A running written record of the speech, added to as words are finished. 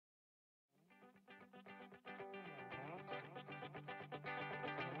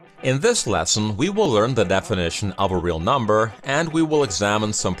In this lesson, we will learn the definition of a real number, and we will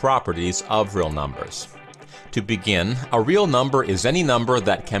examine some properties of real numbers. To begin, a real number is any number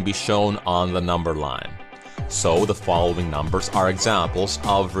that can be shown on the number line. So the following numbers are examples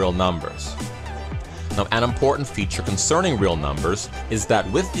of real numbers. Now, an important feature concerning real numbers is that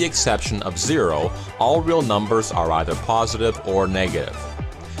with the exception of 0, all real numbers are either positive or negative.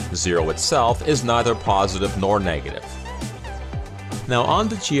 0 itself is neither positive nor negative. Now on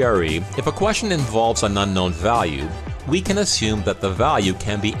the GRE, if a question involves an unknown value, we can assume that the value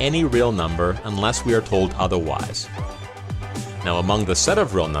can be any real number unless we are told otherwise. Now among the set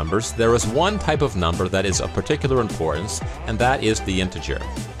of real numbers, there is one type of number that is of particular importance, and that is the integer.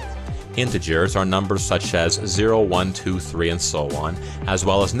 Integers are numbers such as 0, 1, 2, 3, and so on, as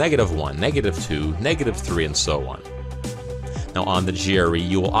well as -1, -2, -3, and so on. Now on the GRE,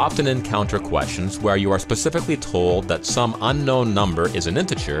 you will often encounter questions where you are specifically told that some unknown number is an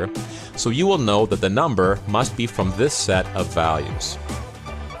integer, so you will know that the number must be from this set of values.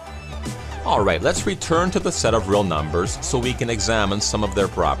 Alright, let's return to the set of real numbers so we can examine some of their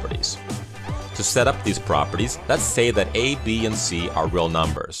properties. To set up these properties, let's say that a, b, and c are real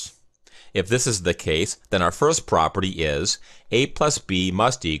numbers. If this is the case, then our first property is a plus b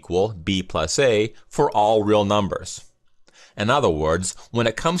must equal b plus a for all real numbers. In other words, when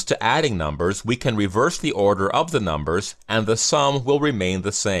it comes to adding numbers, we can reverse the order of the numbers and the sum will remain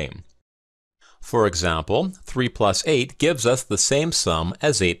the same. For example, 3 plus 8 gives us the same sum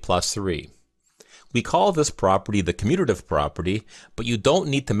as 8 plus 3. We call this property the commutative property, but you don't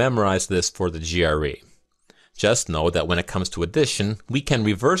need to memorize this for the GRE. Just know that when it comes to addition, we can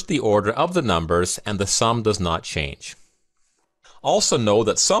reverse the order of the numbers and the sum does not change. Also know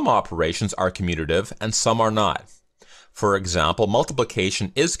that some operations are commutative and some are not. For example,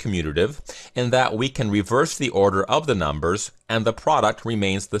 multiplication is commutative in that we can reverse the order of the numbers and the product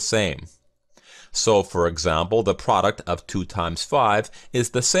remains the same. So, for example, the product of 2 times 5 is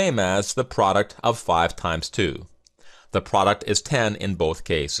the same as the product of 5 times 2. The product is 10 in both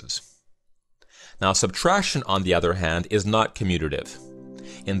cases. Now, subtraction, on the other hand, is not commutative.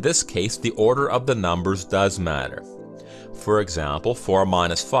 In this case, the order of the numbers does matter. For example, 4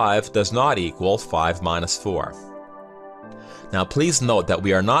 minus 5 does not equal 5 minus 4. Now please note that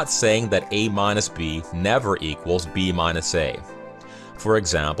we are not saying that a minus b never equals b minus a. For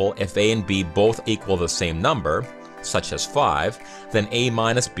example, if a and b both equal the same number, such as 5, then a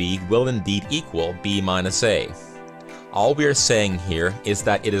minus b will indeed equal b minus a. All we are saying here is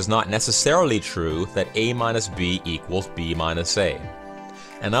that it is not necessarily true that a minus b equals b minus a.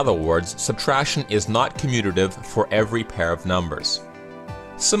 In other words, subtraction is not commutative for every pair of numbers.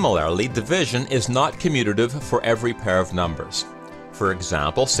 Similarly, division is not commutative for every pair of numbers. For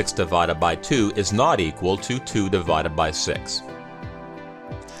example, 6 divided by 2 is not equal to 2 divided by 6.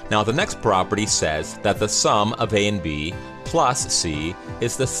 Now the next property says that the sum of a and b plus c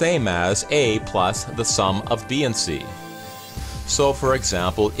is the same as a plus the sum of b and c. So for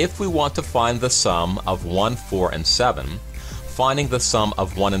example, if we want to find the sum of 1, 4, and 7, finding the sum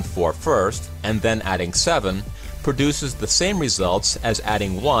of 1 and 4 first, and then adding 7, produces the same results as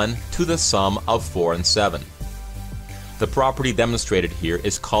adding 1 to the sum of 4 and 7. The property demonstrated here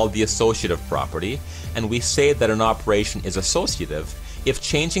is called the associative property, and we say that an operation is associative if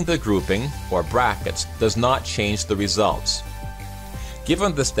changing the grouping, or brackets, does not change the results.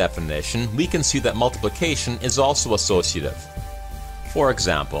 Given this definition, we can see that multiplication is also associative. For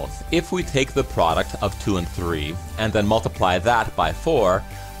example, if we take the product of 2 and 3 and then multiply that by 4,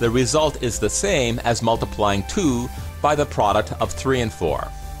 the result is the same as multiplying 2 by the product of 3 and 4.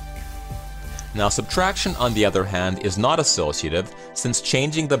 Now subtraction, on the other hand, is not associative since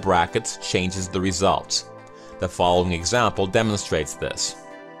changing the brackets changes the results. The following example demonstrates this.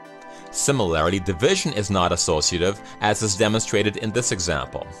 Similarly, division is not associative as is demonstrated in this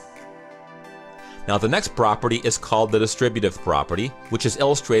example. Now the next property is called the distributive property, which is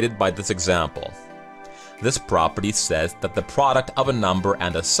illustrated by this example. This property says that the product of a number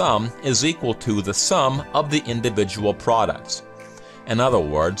and a sum is equal to the sum of the individual products. In other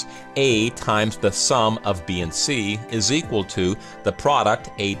words, a times the sum of b and c is equal to the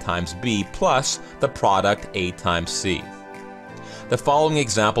product a times b plus the product a times c. The following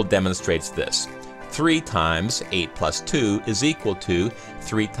example demonstrates this. 3 times 8 plus 2 is equal to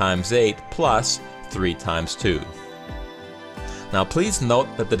 3 times 8 plus 3 times 2. Now please note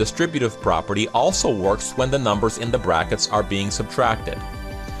that the distributive property also works when the numbers in the brackets are being subtracted.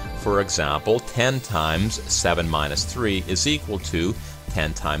 For example, 10 times 7 minus 3 is equal to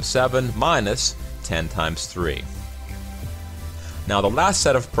 10 times 7 minus 10 times 3. Now the last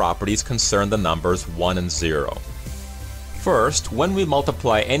set of properties concern the numbers 1 and 0. First, when we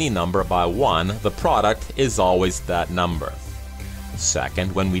multiply any number by 1, the product is always that number.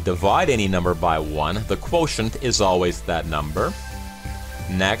 Second, when we divide any number by 1, the quotient is always that number.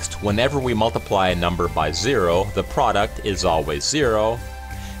 Next, whenever we multiply a number by 0, the product is always 0.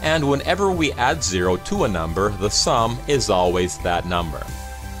 And whenever we add 0 to a number, the sum is always that number.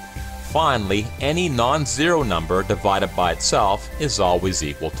 Finally, any non-zero number divided by itself is always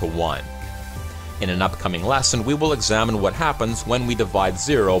equal to 1. In an upcoming lesson, we will examine what happens when we divide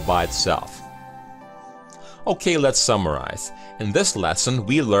 0 by itself. Okay, let's summarize. In this lesson,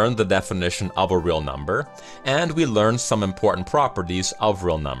 we learned the definition of a real number, and we learned some important properties of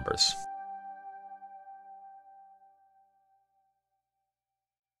real numbers.